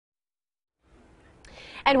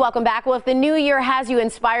And welcome back. Well, if the new year has you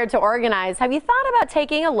inspired to organize, have you thought about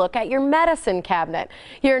taking a look at your medicine cabinet?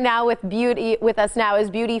 Here now with us now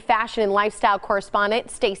is beauty, fashion, and lifestyle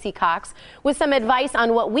correspondent Stacy Cox with some advice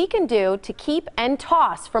on what we can do to keep and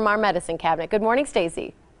toss from our medicine cabinet. Good morning,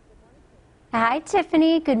 Stacy. Hi,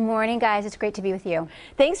 Tiffany. Good morning, guys. It's great to be with you.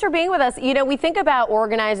 Thanks for being with us. You know, we think about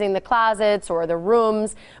organizing the closets or the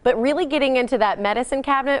rooms, but really getting into that medicine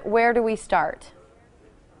cabinet, where do we start?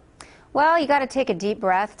 Well, you got to take a deep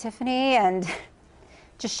breath, Tiffany, and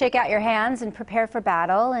just shake out your hands and prepare for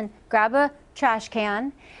battle and grab a trash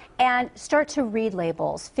can and start to read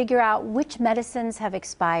labels. Figure out which medicines have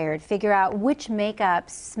expired. Figure out which makeups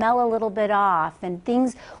smell a little bit off and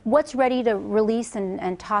things, what's ready to release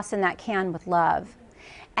and toss in that can with love.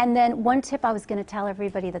 And then one tip I was going to tell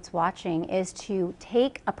everybody that's watching is to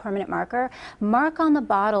take a permanent marker, mark on the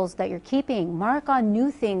bottles that you're keeping, mark on new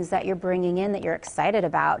things that you're bringing in that you're excited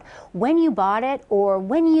about, when you bought it or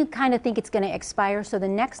when you kind of think it's going to expire. So the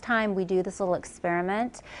next time we do this little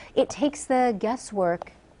experiment, it takes the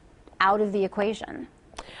guesswork out of the equation.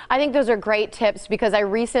 I think those are great tips because I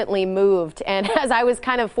recently moved, and as I was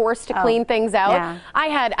kind of forced to clean things out,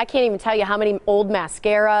 I can't even tell you how many old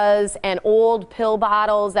mascaras and old pill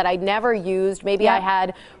bottles that I'd never used. Maybe I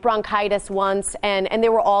had bronchitis once, and they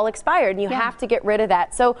were all expired, and you have to get rid of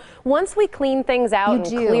that. So once we clean things out and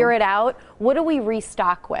clear it out, what do we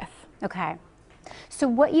restock with? Okay. So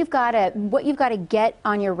what you've got to get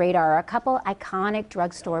on your radar are a couple iconic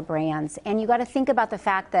drugstore brands, and you got to think about the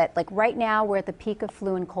fact that, like, right now we're at the peak of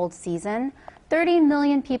flu and cold season. 30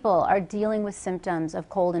 million people are dealing with symptoms of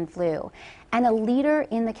cold and flu, and a leader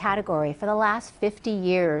in the category for the last 50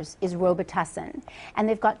 years is Robitussin, and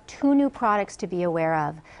they've got two new products to be aware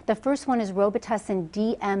of. The first one is Robitussin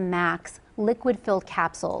DM Max liquid-filled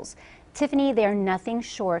capsules. Tiffany, they are nothing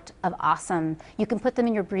short of awesome. You can put them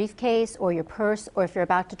in your briefcase or your purse, or if you're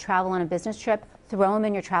about to travel on a business trip, throw them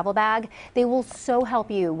in your travel bag. They will so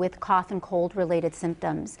help you with cough and cold related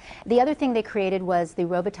symptoms. The other thing they created was the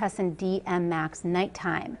Robitussin DM Max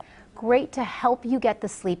Nighttime. Great to help you get the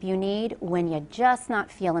sleep you need when you're just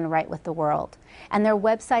not feeling right with the world. And their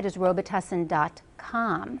website is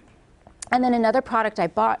robitussin.com. And then another product I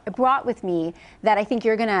brought with me that I think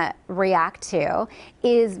you're going to react to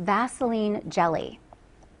is Vaseline jelly.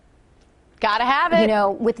 Gotta have it. You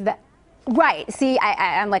know, with the right. See,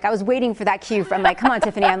 I'm like, I was waiting for that cue. I'm like, come on,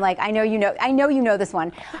 Tiffany. I'm like, I know you know this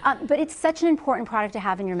one. But it's such an important product to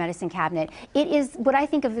have in your medicine cabinet. It is what I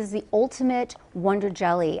think of as the ultimate wonder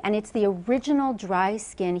jelly, and it's the original dry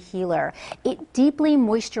skin healer. It deeply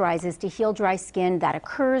moisturizes to heal dry skin that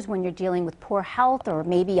occurs when you're dealing with poor health or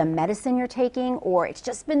maybe a medicine you're taking, or it's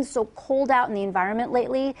just been so cold out in the environment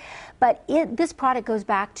lately. But this product goes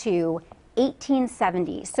back to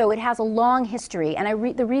 1870, so it has a long history, and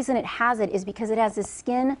the reason it has it is because it has this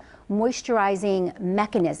skin moisturizing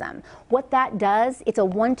mechanism. What that does, it's a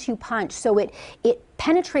 1-2 punch, so it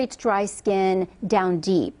penetrates dry skin down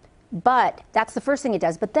deep. But that's the first thing it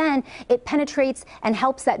does. But then it penetrates and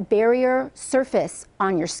helps that barrier surface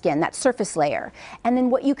on your skin, that surface layer. And then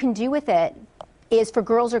what you can do with it is, for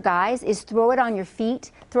girls or guys, is throw it on your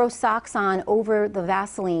feet, throw socks on over the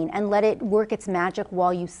Vaseline, and let it work its magic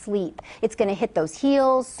while you sleep. It's going to hit those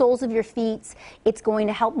heels, soles of your feet. It's going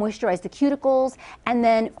to help moisturize the cuticles. And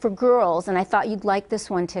then for girls, and I thought you'd like this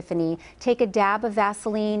one, Tiffany, take a dab of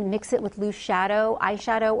Vaseline, mix it with loose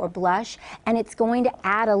eyeshadow or blush, and it's going to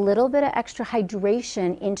add a little bit of extra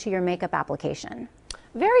hydration into your makeup application.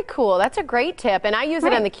 Very cool. That's a great tip, and I use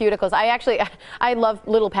it on the cuticles. I love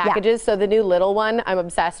little packages, so the new little one I'm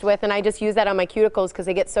obsessed with, and I just use that on my cuticles because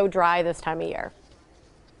they get so dry this time of year.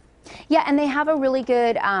 Yeah, and they have a really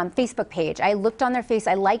good Facebook page. I looked on their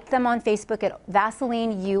I liked them on Facebook at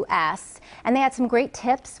Vaseline US, and they had some great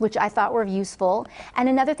tips, which I thought were useful. And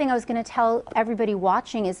another thing I was going to tell everybody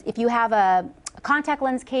watching is, if you have a contact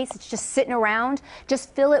lens case, it's just sitting around,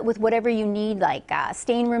 just fill it with whatever you need, like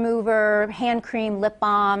stain remover, hand cream, lip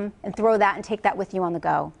balm, and throw that and take that with you on the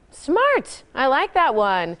go. Smart. I like that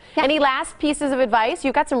one. Yeah. Any last pieces of advice?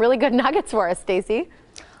 You've got some really good nuggets for us, Stacy.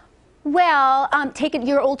 Well, take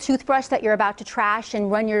your old toothbrush that you're about to trash and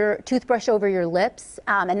run your toothbrush over your lips,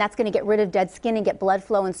 and that's going to get rid of dead skin and get blood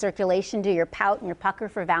flow and circulation to your pout and your pucker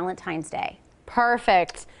for Valentine's Day.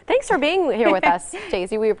 Perfect. Thanks for being here with us,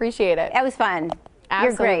 Stacy. We appreciate it. It was fun.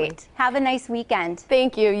 Absolutely. You're great. Have a nice weekend.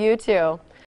 Thank you. You too.